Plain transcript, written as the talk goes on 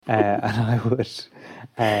And I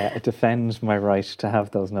would defend my right to have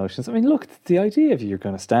those notions. I mean, look, the idea of you're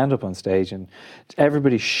going to stand up on stage and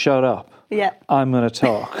everybody shut up, Yeah. I'm going to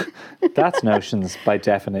talk, that's notions by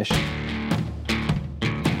definition.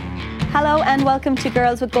 Hello and welcome to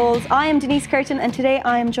Girls with Goals. I am Denise Curtin and today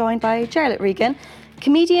I am joined by Charlotte Regan,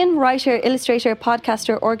 comedian, writer, illustrator,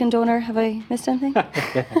 podcaster, organ donor. Have I missed anything?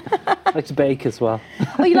 Yeah. I like to bake as well.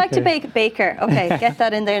 Oh, you like to bake? Baker. Okay, get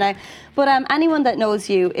that in there now. But anyone that knows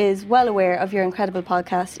you is well aware of your incredible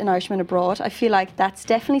podcast, An Irishman Abroad. I feel like that's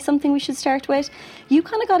definitely something we should start with. You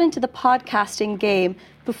kind of got into the podcasting game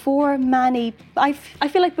before I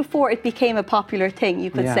feel like before it became a popular thing,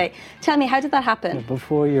 you could say. Tell me, how did that happen? Yeah,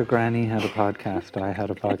 before your granny had a podcast, I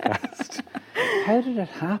had a podcast. How did it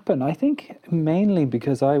happen? I think mainly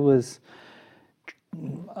because I was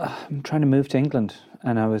trying to move to England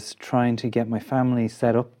and I was trying to get my family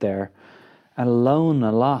set up there alone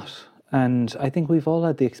a lot. And I think we've all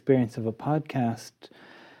had the experience of a podcast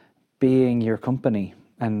being your company,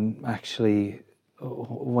 and actually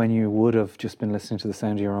when you would have just been listening to the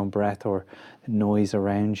sound of your own breath or the noise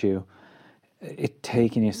around you, it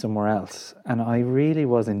taking you somewhere else. And I really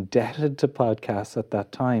was indebted to podcasts at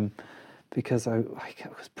that time because I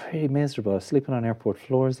was pretty miserable. I was sleeping on airport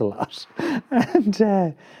floors a lot.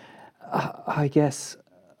 And I guess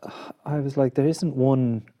I was like, there isn't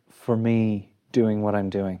one for me doing what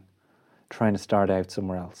I'm doing, trying to start out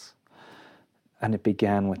somewhere else. And it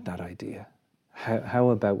began with that idea. How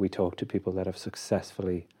about we talk to people that have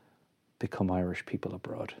successfully become Irish people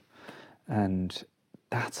abroad? And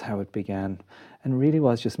that's how it began. And really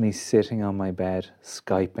was just me sitting on my bed,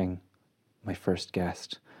 Skyping my first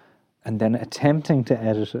guest, and then attempting to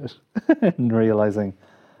edit it and realizing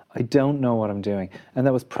I don't know what I'm doing. And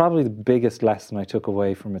that was probably the biggest lesson I took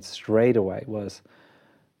away from it straight away was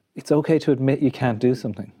it's okay to admit you can't do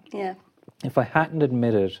something. Yeah. If I hadn't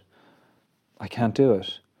admitted I can't do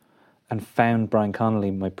it and found Brian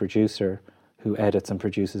Connolly, my producer, who edits and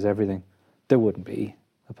produces everything, there wouldn't be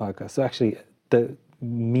a podcast. So actually, the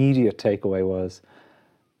immediate takeaway was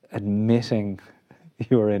admitting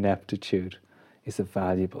your ineptitude is a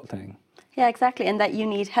valuable thing. Yeah, exactly. And that you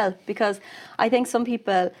need help, because I think some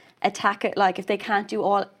people attack it like if they can't do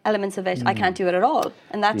all elements of it, I can't do it at all.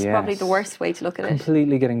 And that's probably the worst way to look at it.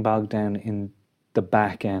 Completely getting bogged down in the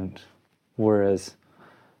back end, whereas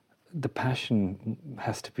the passion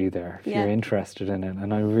has to be there if you're interested in it.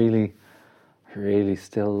 And I really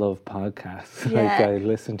still love podcasts. Yeah. Like I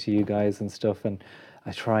listen to you guys and stuff, and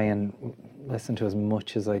I try and listen to as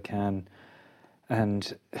much as I can.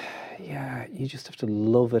 And yeah, you just have to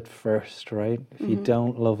love it first, right? If you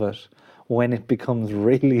don't love it, when it becomes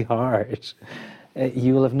really hard,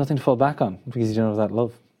 you will have nothing to fall back on because you don't have that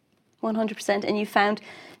love. 100%. And you found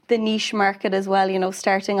the niche market as well, you know,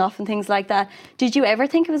 starting off and things like that. Did you ever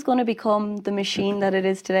think it was going to become the machine that it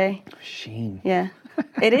is today? Machine. Yeah.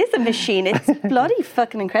 It is a machine. It's bloody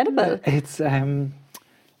fucking incredible. It's, I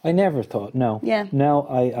never thought, no. Yeah. No,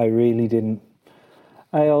 I really didn't.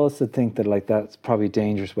 I also think that like that's probably a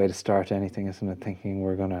dangerous way to start anything, isn't it? Thinking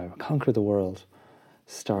we're going to conquer the world.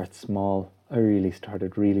 Start small. I really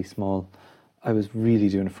started really small. I was really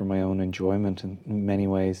doing it for my own enjoyment in many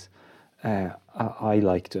ways. I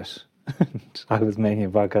liked it. I was making a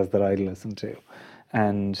podcast that I'd listen to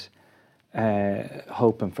and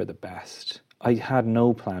hoping for the best. I had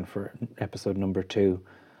no plan for episode number 2,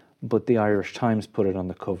 but the Irish Times put it on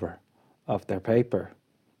the cover of their paper.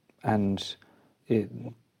 And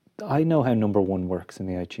I know how number 1 works in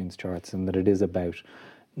the iTunes charts and that it is about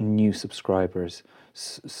new subscribers.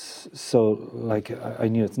 So like I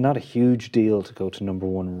knew it's not a huge deal to go to number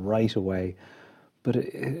 1 right away, but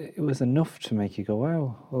it was enough to make you go,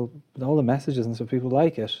 wow, well, all the messages and so people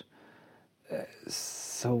like it.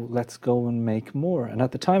 So let's go and make more. And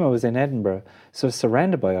at the time I was in Edinburgh, so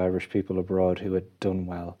surrounded by Irish people abroad who had done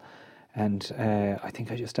well. And I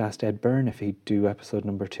think I just asked Ed Byrne if he'd do episode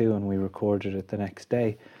number 2, and we recorded it the next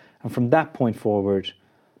day. And from that point forward,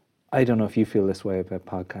 I don't know if you feel this way about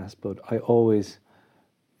podcasts, but I always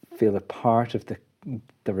feel that part of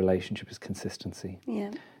the relationship is consistency.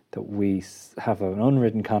 Yeah. That we have an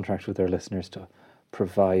unwritten contract with our listeners to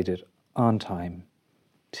provide it on time,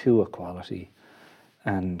 to a quality,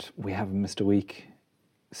 and we haven't missed a week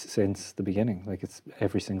since the beginning. Like it's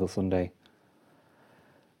every single Sunday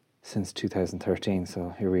since 2013,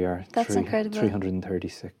 so here we are. That's incredible.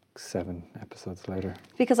 336, 7 episodes later.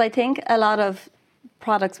 Because I think a lot of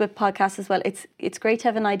products, with podcasts as well, it's great to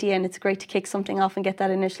have an idea and it's great to kick something off and get that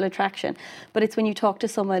initial attraction. But it's when you talk to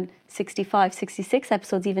someone 65, 66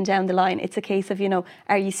 episodes even down the line, it's a case of, you know,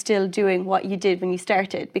 are you still doing what you did when you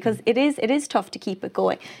started? Because it is tough to keep it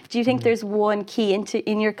going. Do you think there's one key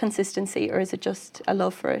in your consistency, or is it just a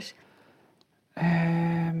love for it?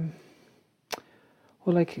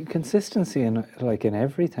 Well, like consistency in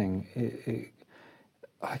everything,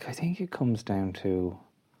 like I think it comes down to,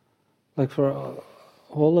 like, for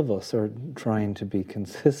all of us are trying to be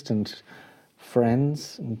consistent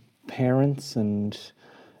friends and parents and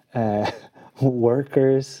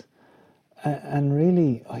workers, and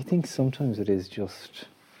really I think sometimes it is just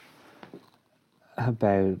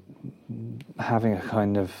about having a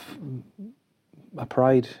kind of a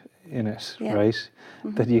pride in it, right?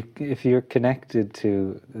 That if you're connected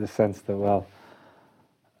to the sense that, well,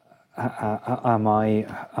 am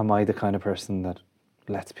I the kind of person that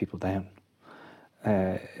lets people down?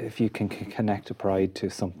 If you can connect a pride to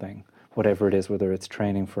something, whatever it is, whether it's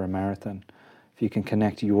training for a marathon, if you can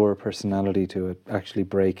connect your personality to it, actually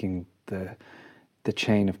breaking the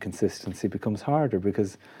chain of consistency becomes harder,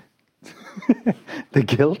 because the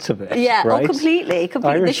guilt of it. Yeah, right? completely.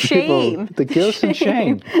 Irish The shame. People, the guilt and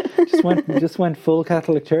shame. Just went full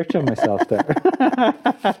Catholic Church on myself there.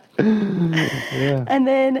 Yeah. And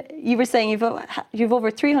then you were saying you've over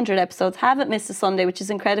 300 episodes, haven't missed a Sunday, which is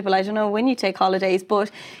incredible. I don't know when you take holidays, but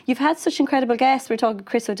you've had such incredible guests. We're talking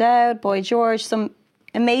Chris O'Dowd, Boy George, some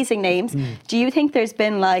amazing names. Do you think there's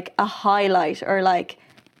been like a highlight or like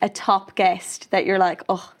a top guest that you're like,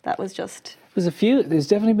 oh, that was just... There's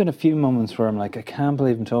definitely been a few moments where I'm like, I can't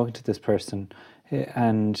believe I'm talking to this person.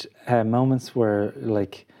 And moments where,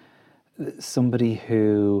 like, somebody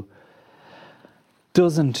who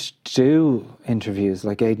doesn't do interviews,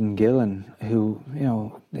 like Aidan Gillen, who, you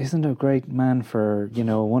know, isn't a great man for, you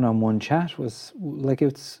know, one-on-one chat, was like,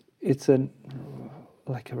 that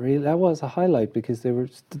was a highlight, because they were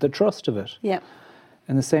the trust of it. Yeah.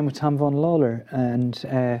 And the same with Tom Vaughan Lawler.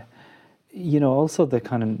 And, you know, also the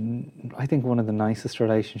kind of, I think one of the nicest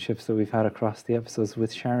relationships that we've had across the episodes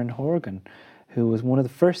with Sharon Horgan, who was one of the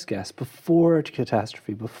first guests before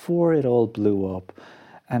Catastrophe, before it all blew up.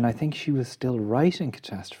 And I think she was still writing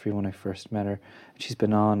Catastrophe when I first met her. She's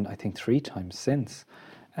been on, I think, 3 times since.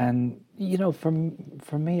 And, you know, for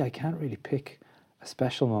me, I can't really pick a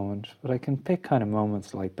special moment, but I can pick kind of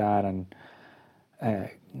moments like that, and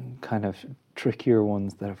kind of trickier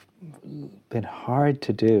ones that have been hard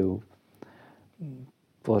to do,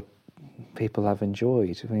 but people have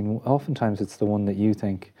enjoyed. I mean, oftentimes it's the one that you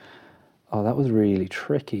think, oh, that was really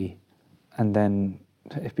tricky, and then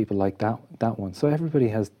if people like that one. So everybody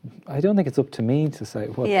has, I don't think it's up to me to say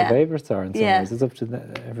what the favourites are in some ways. It's up to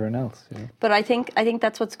everyone else. You know? But I think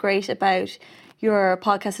that's what's great about your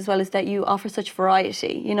podcast as well, is that you offer such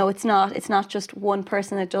variety. You know, it's not just one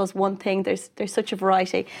person that does one thing. There's such a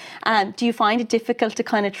variety. Do you find it difficult to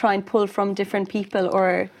kind of try and pull from different people,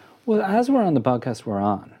 or? Well, as we're on the podcast we're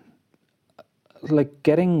on, like,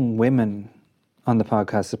 getting women on the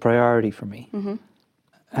podcast is a priority for me.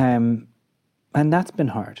 And that's been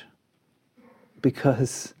hard,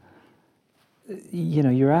 because, you know,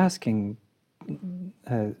 you're asking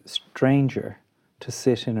a stranger to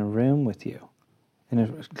sit in a room with you in a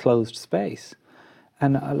closed space.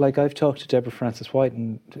 And like, I've talked to Deborah Frances-White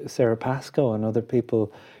and Sarah Pascoe and other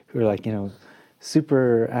people who are like, you know,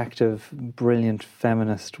 super active, brilliant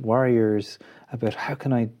feminist warriors about how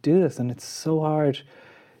can I do this? And it's so hard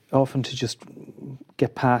often to just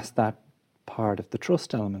get past that part of the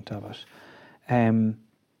trust element of it. And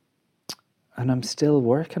I'm still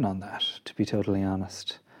working on that, to be totally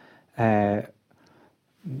honest. What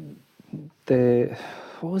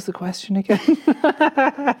was the question again?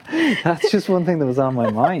 That's just one thing that was on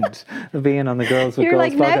my mind, being on the Girls with You're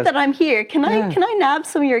Goals like, podcast. now that I'm here, can I nab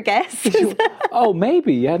some of your guests? Oh,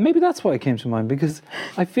 maybe that's why it came to mind, because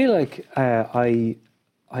I feel like I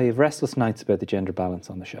have restless nights about the gender balance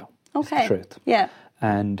on the show. Okay. It's the truth. Yeah.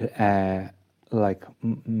 And like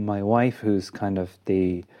my wife, who's kind of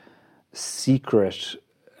the secret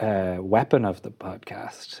weapon of the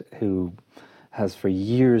podcast, who has for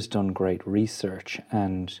years done great research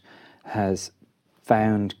and has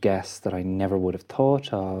found guests that I never would have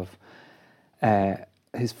thought of,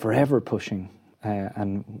 is forever pushing.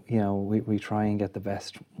 And, you know, we try and get the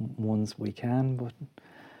best ones we can. But,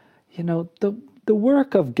 you know, the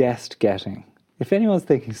work of guest getting, if anyone's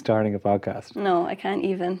thinking starting a podcast... No, I can't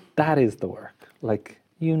even. That is the work. Like,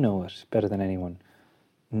 you know it better than anyone.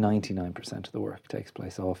 99% of the work takes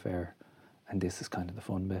place off air, and this is kind of the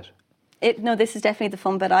fun bit. No, this is definitely the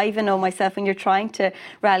fun bit. I even know myself when you're trying to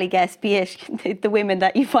rally guests, be it the women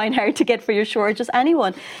that you find hard to get for your show or just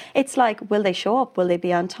anyone, it's like, will they show up? Will they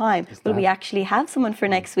be on time? Will we actually have someone for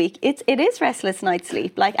next week? It is restless night's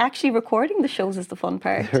sleep. Like actually recording the shows is the fun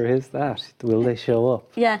part. There is that. Will they show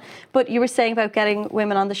up? Yeah, but you were saying about getting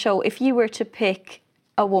women on the show. If you were to pick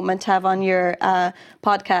a woman to have on your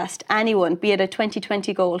podcast, anyone, be it a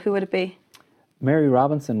 2020 goal, who would it be? Mary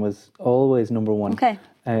Robinson was always number one. Okay.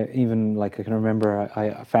 Even like I can remember,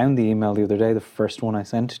 I found the email the other day, the first one I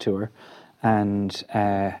sent to her, and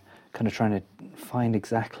kind of trying to find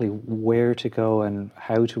exactly where to go and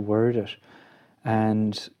how to word it.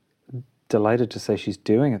 And delighted to say she's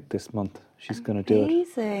doing it this month. She's going to do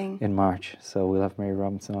it in March. So we'll have Mary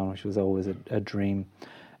Robinson on, which was always a dream.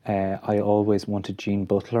 I always wanted Jean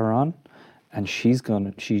Butler on, and she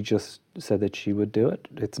just said that she would do it.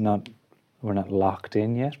 We're not locked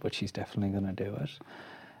in yet, but she's definitely going to do it.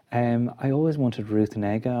 I always wanted Ruth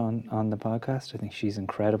Nega on the podcast. I think she's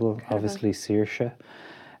incredible. Obviously, Saoirse.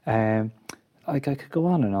 I could go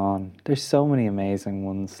on and on. There's so many amazing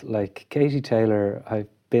ones. Like Katie Taylor, I've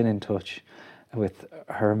been in touch with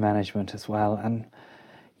her management as well. And,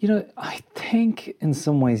 you know, I think in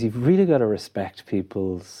some ways you've really got to respect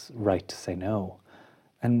people's right to say no.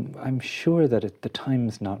 And I'm sure that the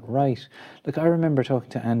time's not right. Like, I remember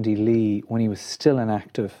talking to Andy Lee when he was still an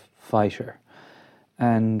active fighter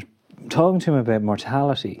and talking to him about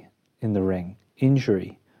mortality in the ring,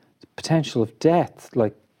 injury, the potential of death,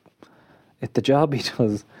 like at the job he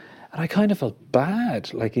does. And I kind of felt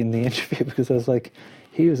bad, like, in the interview because I was like,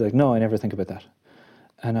 he was like, no, I never think about that.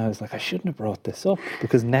 And I was like, I shouldn't have brought this up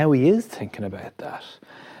because now he is thinking about that.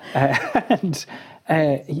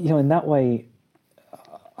 You know, in that way,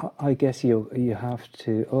 I guess you have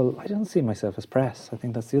to. Well, I don't see myself as press. I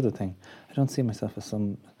think that's the other thing. I don't see myself as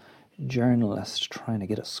some journalist trying to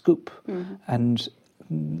get a scoop. Mm-hmm. And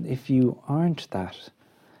if you aren't that,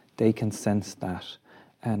 they can sense that.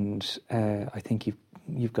 And I think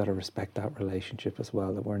you've got to respect that relationship as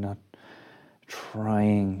well. That we're not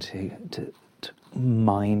trying to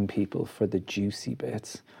mine people for the juicy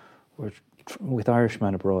bits. With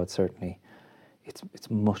Irishman Abroad, certainly, it's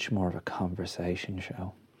much more of a conversation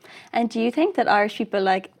show. And do you think that Irish people,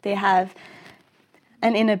 like, they have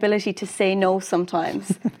an inability to say no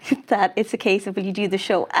sometimes? That it's a case of, will you do the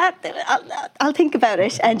show? I'll think about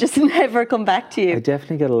it and just never come back to you. I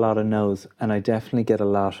definitely get a lot of no's, and I definitely get a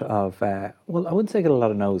lot of, well, I wouldn't say get a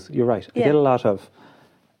lot of no's, you're right. I get a lot of,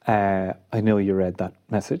 I know you read that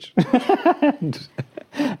message.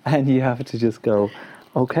 and you have to just go,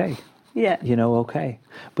 okay. Yeah. You know, okay.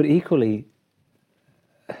 But equally,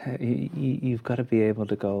 you've got to be able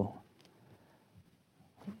to go,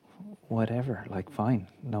 whatever, like, fine,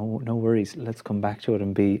 no worries, let's come back to it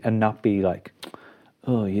and not be like,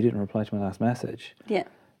 oh, you didn't reply to my last message. Yeah.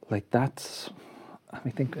 Like, that's, I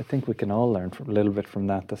think we can all learn a little bit from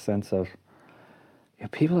that, the sense of, yeah,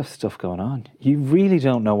 people have stuff going on. You really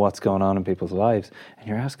don't know what's going on in people's lives, and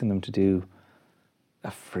you're asking them to do a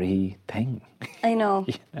free thing. I know.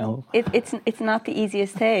 You know? It's not the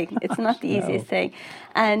easiest thing. It's not the easiest thing.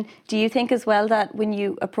 And do you think as well that when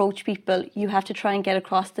you approach people, you have to try and get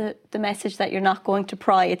across the message that you're not going to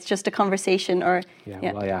pry, it's just a conversation? Or well,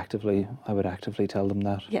 I would actively tell them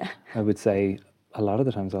that. Yeah. I would say, a lot of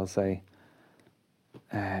the times I'll say,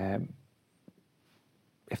 if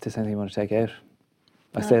there's anything you want to take out,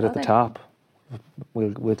 I say it at the top,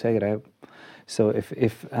 we'll take it out. So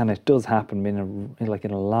if and it does happen in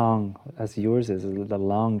a long, as yours is, a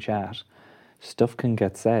long chat, stuff can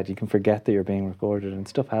get said. You can forget that you're being recorded, and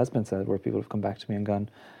stuff has been said where people have come back to me and gone,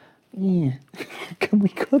 yeah, can we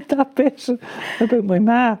cut that bit about my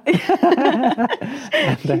ma?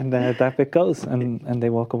 And then that bit goes, and they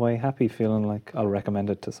walk away happy, feeling like I'll recommend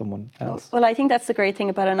it to someone else. Well, I think that's the great thing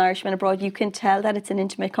about An Irishman Abroad. You can tell that it's an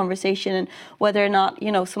intimate conversation, and whether or not, you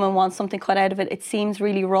know, someone wants something cut out of it, it seems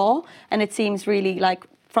really raw, and it seems really like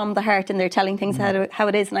from the heart, and they're telling things how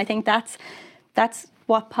it is. And I think that's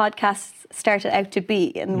what podcasts started out to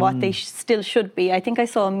be, and what they still should be. I think I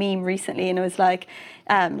saw a meme recently, and it was like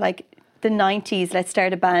the 90s, let's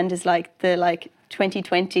start a band, is like the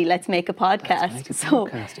 2020, let's make a podcast.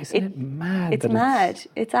 Isn't it mad? It's mad.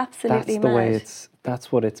 It's absolutely mad. That's the way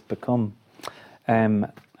that's what it's become.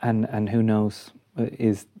 And who knows,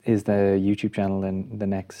 is the YouTube channel then the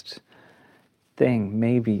next thing?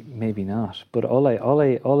 Maybe not. But all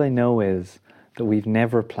I know is that we've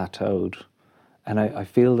never plateaued. And I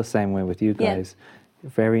feel the same way with you guys. Yeah.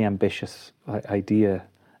 Very ambitious idea,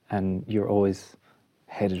 and you're always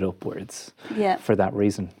headed upwards Yeah. for that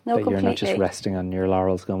reason. No, that you're not just completely. resting on your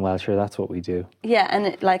laurels going, well, sure, that's what we do. Yeah,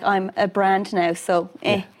 and like I'm a brand now, so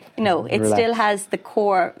you know, it Relax. still has the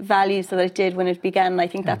core values that it did when it began, and I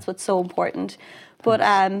think that's what's so important. But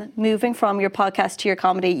moving from your podcast to your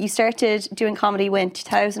comedy, you started doing comedy when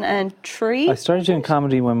 2003? I started doing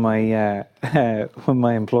comedy when my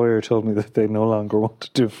employer told me that they no longer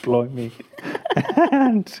wanted to employ me.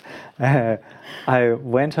 And I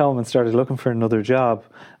went home and started looking for another job.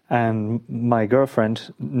 And my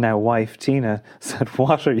girlfriend, now wife, Tina, said,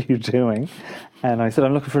 "What are you doing?" And I said,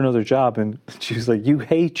 "I'm looking for another job." And she was like, "You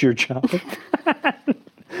hate your job."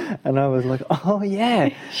 And I was like, "Oh, yeah."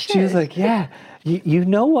 She was like, "Yeah, you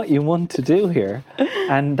know what you want to do here."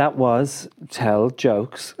 And that was tell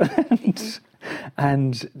jokes.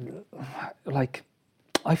 and like,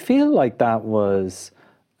 I feel like that was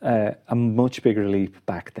a much bigger leap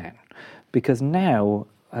back then. Because now,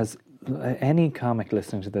 as any comic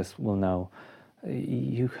listening to this will know,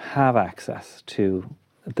 you have access to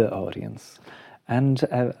the audience, and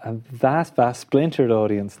a vast splintered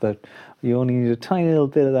audience that you only need a tiny little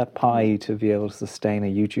bit of that pie to be able to sustain a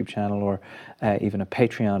YouTube channel or even a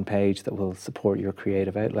Patreon page that will support your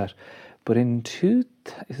creative outlet. But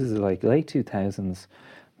this is like late 2000s,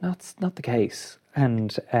 that's not the case,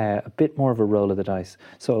 and a bit more of a roll of the dice.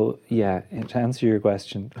 So yeah, to answer your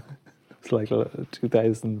question, it's like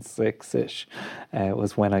 2006-ish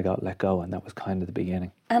was when I got let go, and that was kind of the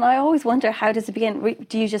beginning. And I always wonder, how does it begin?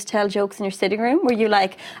 Do you just tell jokes in your sitting room? Were you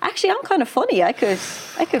like, actually, I'm kind of funny, I could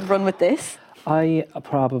run with this? I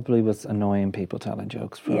probably was annoying people telling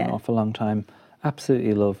jokes for an awful long time.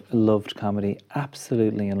 Absolutely loved comedy,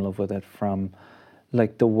 absolutely in love with it, from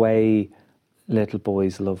like the way little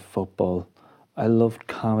boys love football. I loved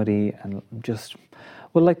comedy, and just,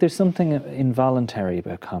 well, like there's something involuntary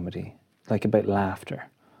about comedy, like about laughter.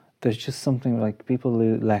 There's just something like people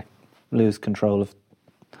lose control of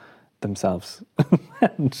themselves.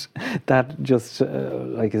 And that just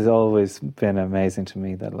like has always been amazing to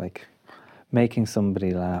me, that like making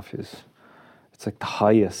somebody laugh it's like the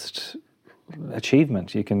highest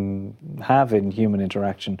achievement you can have in human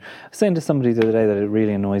interaction. I was saying to somebody the other day that it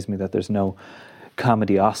really annoys me that there's no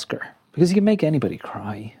comedy Oscar, because you can make anybody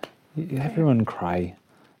cry. Everyone cries.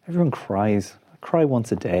 I cry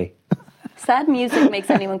once a day. Sad music makes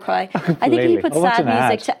anyone cry. I think if you put sad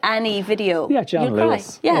music to any video, yeah, John you'll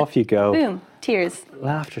Lewis. cry. Yeah. Off you go. Boom, tears.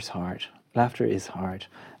 Laughter's hard. Laughter is hard,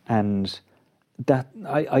 and that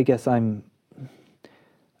I guess I'm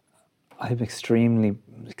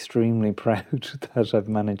extremely proud that I've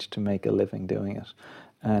managed to make a living doing it,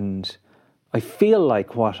 and I feel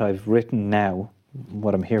like what I've written now,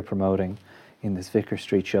 what I'm here promoting in this Vicar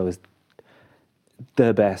Street show, is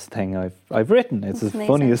the best thing I've written. It's the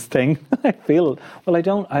funniest thing. I feel, well, I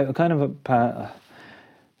kind of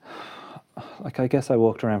like, I guess I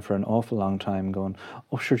walked around for an awful long time going,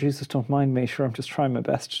 "Oh, sure, Jesus, don't mind me. Sure, I'm just trying my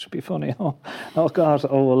best to be funny. Oh God.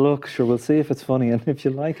 Oh, well, look, sure, we'll see if it's funny. And if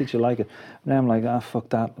you like it, you like it." Now I'm like, fuck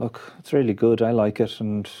that. Look, it's really good. I like it.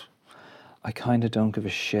 And I kind of don't give a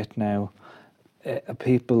shit now.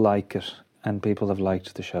 People like it, and people have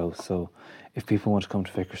liked the show. So if people want to come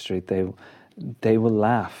to Vicar Street, they will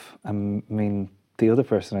laugh. I mean, the other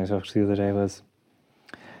person I talked to the other day was,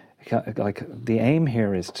 like, the aim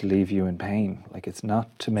here is to leave you in pain. Like, it's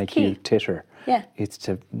not to make you titter. Yeah. It's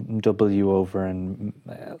to double you over and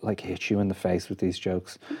like hit you in the face with these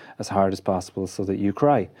jokes as hard as possible so that you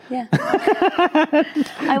cry. Yeah.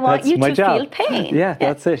 I want you to feel pain. Yeah,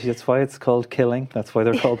 that's it. That's why it's called killing. That's why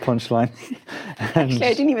they're called punchlines. Actually,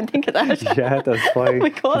 I didn't even think of that. Yeah, that's why oh my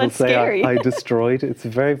God, people it's say scary. I destroyed. It's a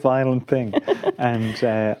very violent thing. And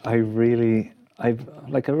I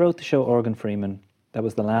wrote the show Organ Freeman. That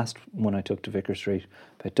was the last one I took to Vicar Street,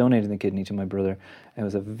 about donating the kidney to my brother. It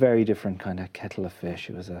was a very different kind of kettle of fish.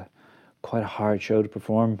 It was quite a hard show to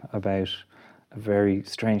perform about a very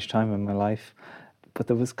strange time in my life. But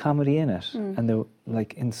there was comedy in it. And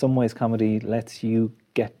in some ways, comedy lets you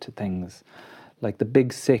get to things. Like The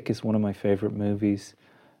Big Sick is one of my favourite movies.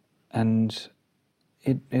 And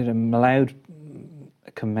it allowed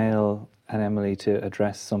Kumail and Emily to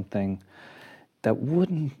address something that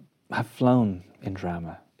wouldn't have flown in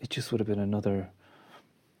drama. It just would have been another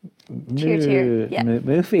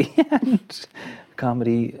movie. And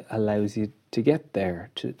comedy allows you to get there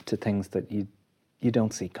to things that you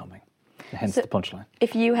don't see coming. Hence the punchline.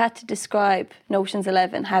 If you had to describe Notions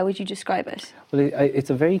 11, how would you describe it? Well, it's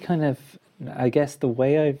a very kind of, I guess the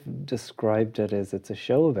way I've described it is it's a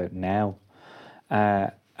show about now.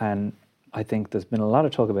 And I think there's been a lot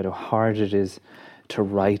of talk about how hard it is to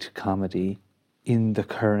write comedy in the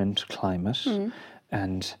current climate.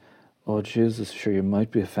 And oh Jesus, sure, you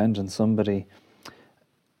might be offending somebody.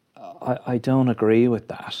 I don't agree with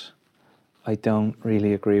that. I don't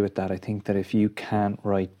really agree with that. I think that if you can't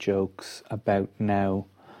write jokes about now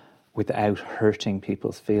without hurting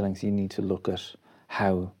people's feelings, you need to look at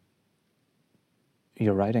how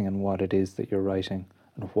you're writing and what it is that you're writing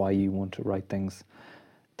and why you want to write things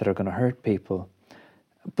that are going to hurt people.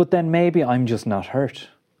 But then maybe I'm just not hurt.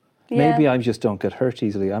 Yeah. Maybe I just don't get hurt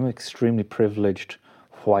easily. I'm an extremely privileged,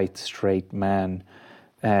 white, straight man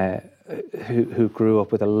who grew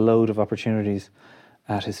up with a load of opportunities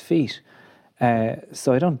at his feet.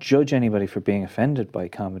 So I don't judge anybody for being offended by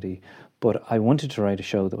comedy, but I wanted to write a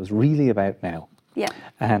show that was really about now. Yeah.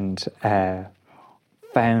 And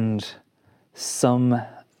found some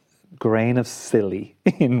grain of silly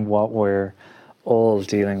in what we're all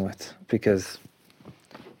dealing with, because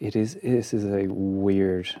this is a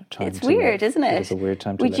weird time. It's weird, isn't it? It is a weird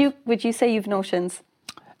time to live. Would you say you've notions?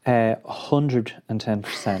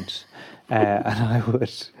 110%. And I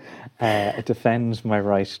would defend my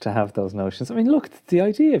right to have those notions. I mean, look, the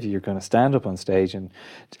idea of you're going to stand up on stage and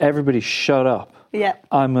everybody shut up. Yeah.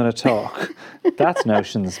 I'm going to talk. That's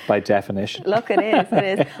notions by definition. Look, it is.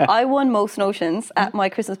 I won most notions at my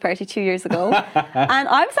Christmas party 2 years ago. And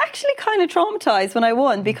I was actually kind of traumatised when I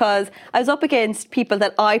won, because I was up against people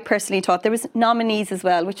that I personally thought, there was nominees as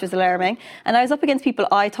well, which was alarming. And I was up against people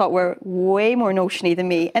I thought were way more notiony than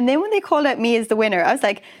me. And then when they called out me as the winner, I was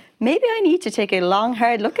like, maybe I need to take a long,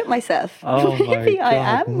 hard look at myself. Oh maybe my God.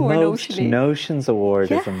 I am more Most notiony. Notions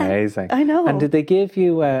Award is amazing. I know. And did they give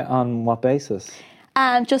you on what basis?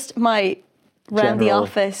 Just my round the General.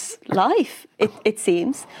 office life, it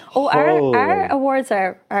seems. Our awards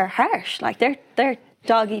are harsh. Like they're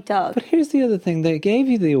dog eat dog. But here's the other thing. They gave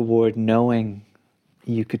you the award knowing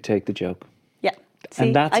you could take the joke. Yeah. See,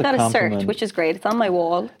 And that's I a got a compliment. cert, which is great. It's on my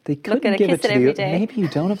wall. They Look couldn't at it, give kiss it to it every you. day. Maybe you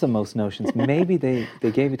don't have the most notions. Maybe they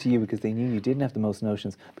gave it to you because they knew you didn't have the most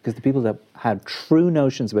notions, because the people that had true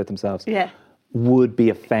notions about themselves Yeah. would be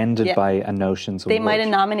offended Yeah. by a notions They award. might have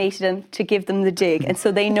nominated them to give them the dig, and so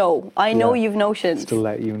they know. I know Yeah. you've notions. to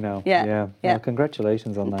let you know. Yeah, Yeah. yeah. Well,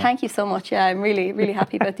 congratulations on that. Thank you so much. Yeah, I'm really, really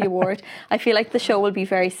happy about the award. I feel like the show will be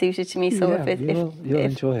very suited to me. So Yeah, you'll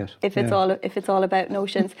enjoy it. If it's Yeah. all about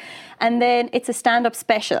notions, and then it's a stand-up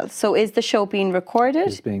special. So is the show being recorded?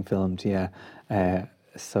 It's being filmed, yeah.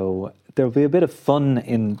 So there'll be a bit of fun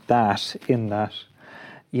in that,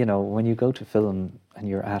 you know, when you go to film and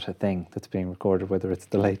you're at a thing that's being recorded, whether it's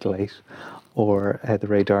The Late Late or the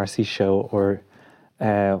Ray Darcy show or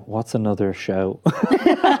what's another show?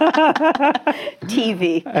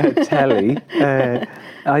 TV. Telly.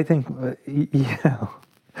 I think, you know,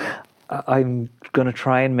 I'm going to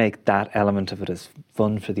try and make that element of it as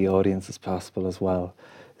fun for the audience as possible as well.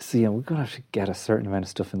 So, you know, we're going to have to get a certain amount of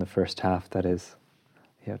stuff in the first half that is,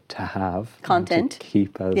 you know, to have. Content. To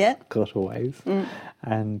keep as Yeah. cutaways.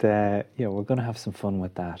 And, you know, we're going to have some fun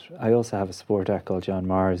with that. I also have a support act called John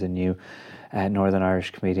Mars, a new Northern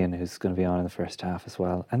Irish comedian who's going to be on in the first half as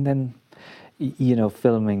well. And then, you know,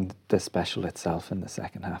 filming the special itself in the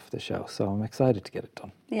second half of the show. So I'm excited to get it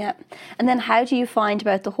done. Yeah. And then how do you find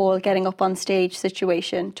about the whole getting up on stage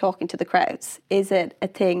situation, talking to the crowds? Is it a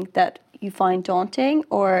thing that you find daunting,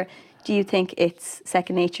 or do you think it's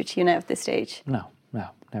second nature to you now at this stage? No,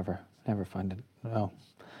 never find it. No,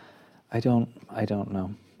 I don't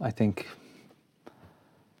know. I think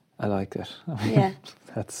I like it. I mean, Yeah.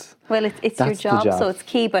 that's Well, it's your that's the job, job. so it's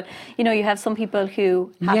key. But, you know, you have some people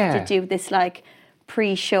who have Yeah. to do this, like,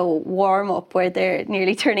 pre-show warm-up where they're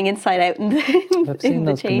nearly turning inside out in I've the, seen in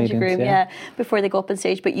the those changing comedians, room, yeah. before they go up on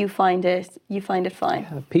stage. But you find it fine.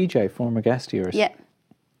 PJ, former guest of yours. Yeah.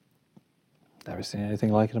 Never seen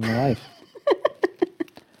anything like it in my life.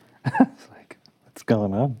 It's like, what's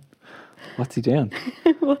going on? What's he doing?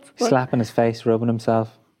 What? Slapping his face, rubbing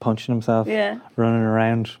himself, punching himself, Yeah. running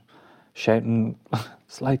around, shouting.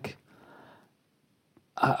 It's like,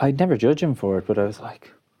 I'd never judge him for it, but I was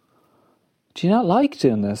like, do you not like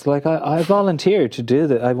doing this? Like, I volunteered to do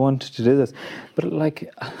that. I wanted to do this. But,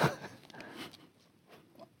 like,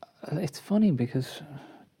 it's funny because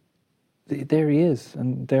there he is,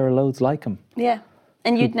 and there are loads like him. Yeah.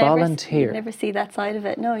 And Who you'd never see that side of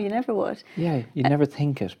it. No, you never would. Yeah, you never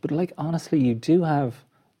think it. But, like, honestly, you do have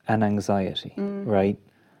an anxiety, right?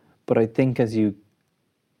 But I think as you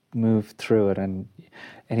move through it, and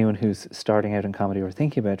anyone who's starting out in comedy or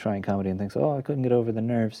thinking about trying comedy and thinks, oh, I couldn't get over the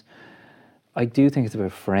nerves, I do think it's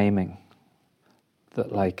about framing.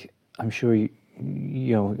 That, like, I'm sure you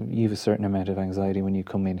know, you have a certain amount of anxiety when you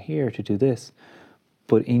come in here to do this,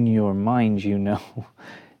 but in your mind, you know,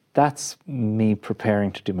 that's me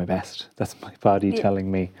preparing to do my best. That's my body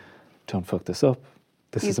telling me, don't fuck this up.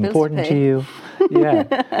 this You've is bills to important to pay. you. Yeah.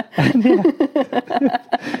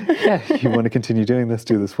 Yeah, you want to continue doing this,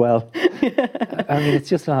 do this well. I mean, it's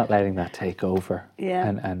just not letting that take over Yeah.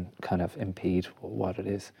 and kind of impede what it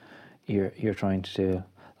is you're trying to do.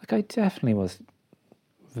 Like, I definitely was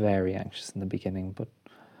very anxious in the beginning, but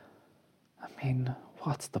I mean,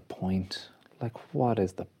 what's the point? Like, what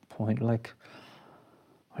is the point? Like,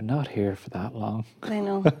 we're not here for that long. I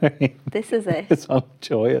know. This is it. Just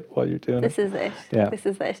enjoy it while you're doing This it. is it. Yeah. This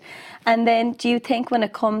is it. And then do you think when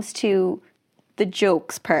it comes to the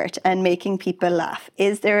jokes part and making people laugh,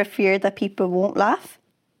 is there a fear that people won't laugh?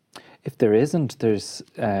 If there isn't, there's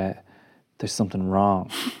something wrong,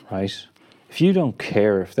 right? If you don't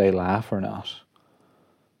care if they laugh or not,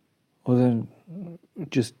 well then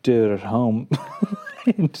just do it at home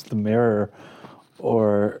into the mirror,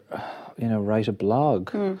 or write a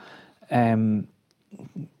blog. You're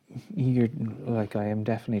like, I am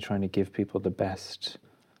definitely trying to give people the best,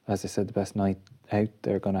 as I said, the best night out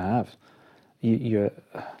they're going to have.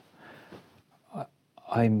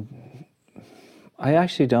 I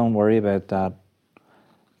actually don't worry about that,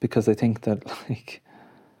 because I think that, like,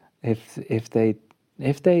 if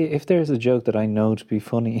there's a joke that I know to be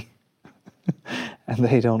funny and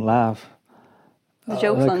they don't laugh, The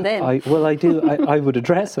joke's like, on them. I would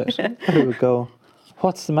address it. I would go,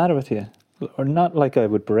 "What's the matter with you?" Or not like I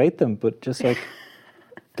would berate them, but just like,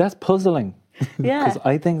 that's puzzling. Yeah. Because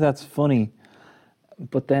I think that's funny.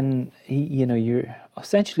 But then, you're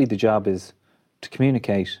essentially, the job is to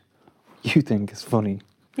communicate you think is funny,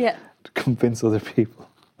 Yeah. to convince other people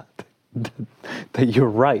that you're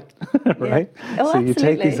right, right? Oh, so you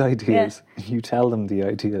take these absolutely. ideas, you tell them the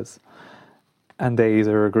ideas, and they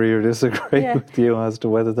either agree or disagree Yeah. with you as to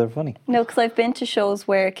whether they're funny. No, because I've been to shows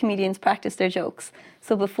where comedians practice their jokes.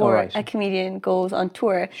 So before right. a comedian goes on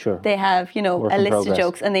tour, Sure. they have, Work a in list progress. of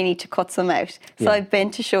jokes and they need to cut some out. So Yeah. I've been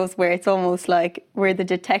to shows where it's almost like we're the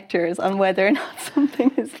detectors on whether or not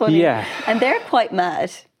something is funny. Yeah. And they're quite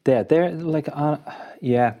mad. They're like,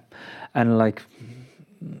 yeah, and like,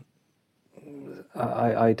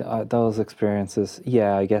 I those experiences,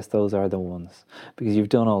 yeah, I guess those are the ones, because you've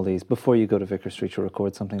done all these before you go to Vicar Street to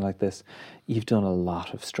record something like this. You've done a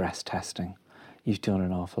lot of stress testing. You've done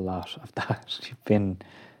an awful lot of that.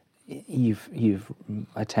 You've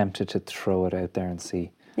attempted to throw it out there and see,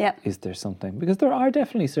 Yeah. is there something? Because there are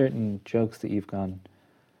definitely certain jokes that you've gone,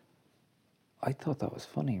 I thought that was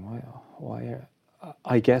funny. Why?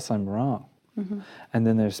 I guess I'm wrong. Mm-hmm. And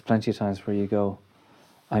then there's plenty of times where you go,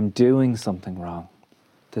 I'm doing something wrong.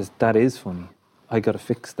 That is funny. I got to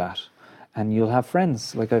fix that. And you'll have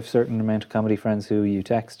friends, like I have a certain amount of comedy friends who you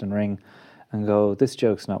text and ring and go, this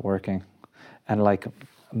joke's not working. And like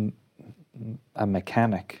a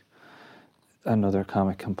mechanic, another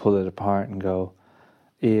comic can pull it apart and go,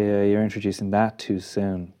 yeah, you're introducing that too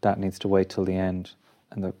soon. That needs to wait till the end.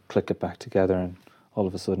 And they'll click it back together, and all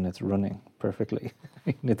of a sudden it's running perfectly.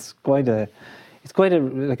 It's a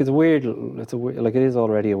weird, like it is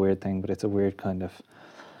already a weird thing, but it's a weird kind of,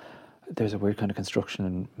 there's a weird kind of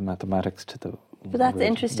construction in mathematics to the. But that's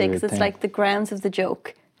interesting, because it's like the grounds of the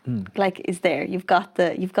joke, like, is there. You've got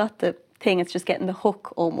the thing. It's just getting the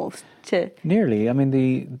hook almost to. Nearly. I mean,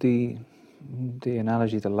 the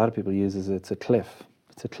analogy that a lot of people use is it's a cliff.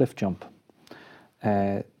 It's a cliff jump.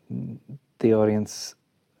 The audience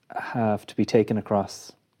have to be taken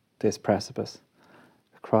across this precipice,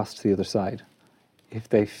 across to the other side. If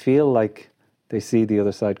they feel like they see the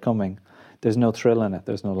other side coming, there's no thrill in it.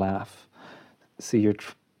 There's no laugh. So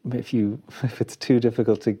if it's too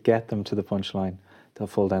difficult to get them to the punchline, they'll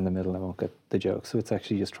fall down the middle and won't get the joke. So it's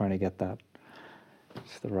actually just trying to get that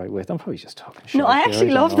the right width. I'm probably just talking shit. No, I here. actually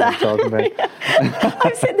don't love know what I'm talking that. about.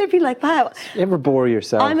 I'm sitting there being like, wow. You ever bore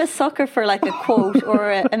yourself? I'm a sucker for like a quote or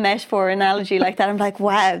a metaphor or analogy like that. I'm like,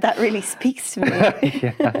 wow, that really speaks to me.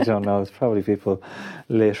 Yeah, I don't know. There's probably people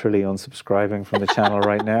literally unsubscribing from the channel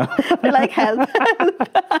right now. They're like, help.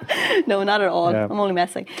 No, not at all. Yeah. I'm only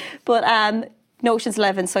messing. But no, Ocean's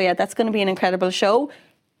 11. So yeah, that's going to be an incredible show.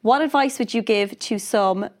 What advice would you give to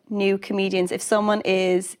some new comedians if someone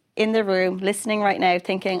is in the room listening right now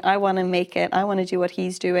thinking, I want to make it, I want to do what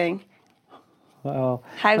he's doing? Well,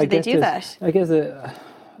 How do they do that? I guess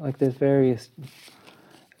like there's various.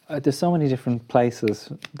 There's so many different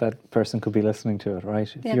places that person could be listening to it,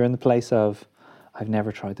 right? If Yeah. you're in the place of, I've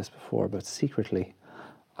never tried this before, but secretly,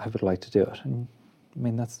 I would like to do it. And I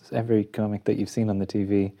mean, that's every comic that you've seen on the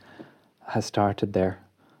TV has started there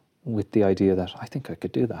with the idea that I think I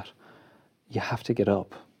could do that. You have to get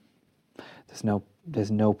up.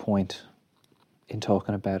 There's no point in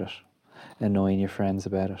talking about it, annoying your friends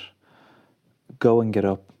about it. Go and get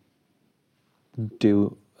up,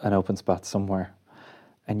 do an open spot somewhere,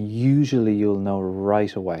 and usually you'll know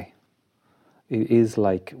right away. It is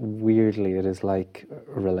like, weirdly, it is like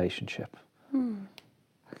a relationship.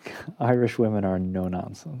 Irish women are no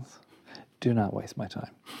nonsense. Do not waste my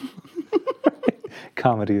time.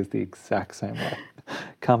 Comedy is the exact same way.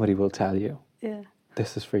 Comedy will tell you,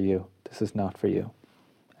 this is for you, this is not for you.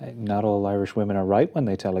 Not all Irish women are right when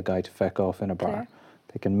they tell a guy to feck off in a bar. Fair.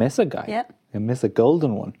 They can miss a guy. Yeah. They can miss a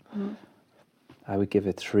golden one. I would give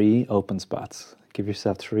it 3 open spots. Give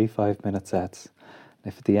yourself 3 5-minute sets.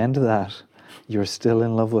 And if at the end of that, you're still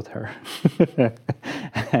in love with her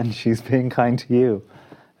and she's being kind to you,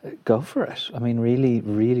 go for it. I mean, really,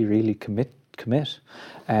 really, really commit.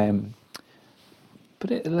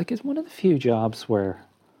 But it's one of the few jobs where,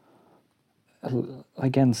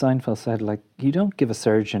 again, Seinfeld said, like, you don't give a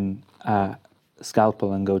surgeon a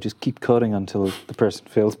scalpel and go, just keep cutting until the person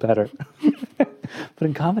feels better. But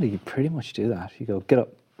in comedy, you pretty much do that. You go, get up,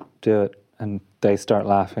 do it, and they start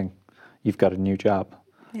laughing. You've got a new job.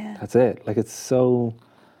 Yeah. That's it. Like, it's so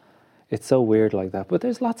weird like that. But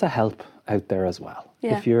there's lots of help out there as well.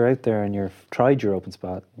 Yeah. If you're out there and you've tried your open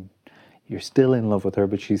spot, you're still in love with her,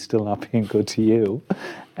 but she's still not being good to you,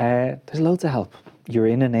 there's loads of help. You're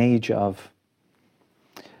in an age of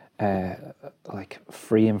like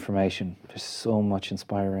free information. There's so much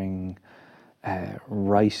inspiring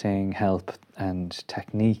writing help and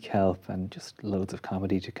technique help and just loads of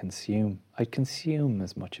comedy to consume. I'd consume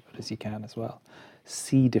as much of it as you can as well.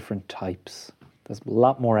 See different types. There's a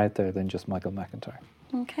lot more out there than just Michael McIntyre.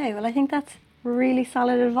 Okay, well, I think that's really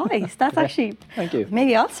solid advice. That's actually, Thank you.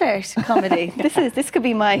 Maybe I'll start comedy. This could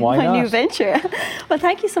be my new venture. Well,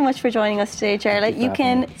 thank you so much for joining us today, Jarlath. You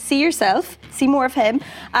can see more of him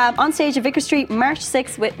on stage at Vicar Street, March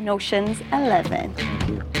 6th with Notions 11. Thank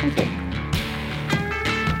you. Thank you.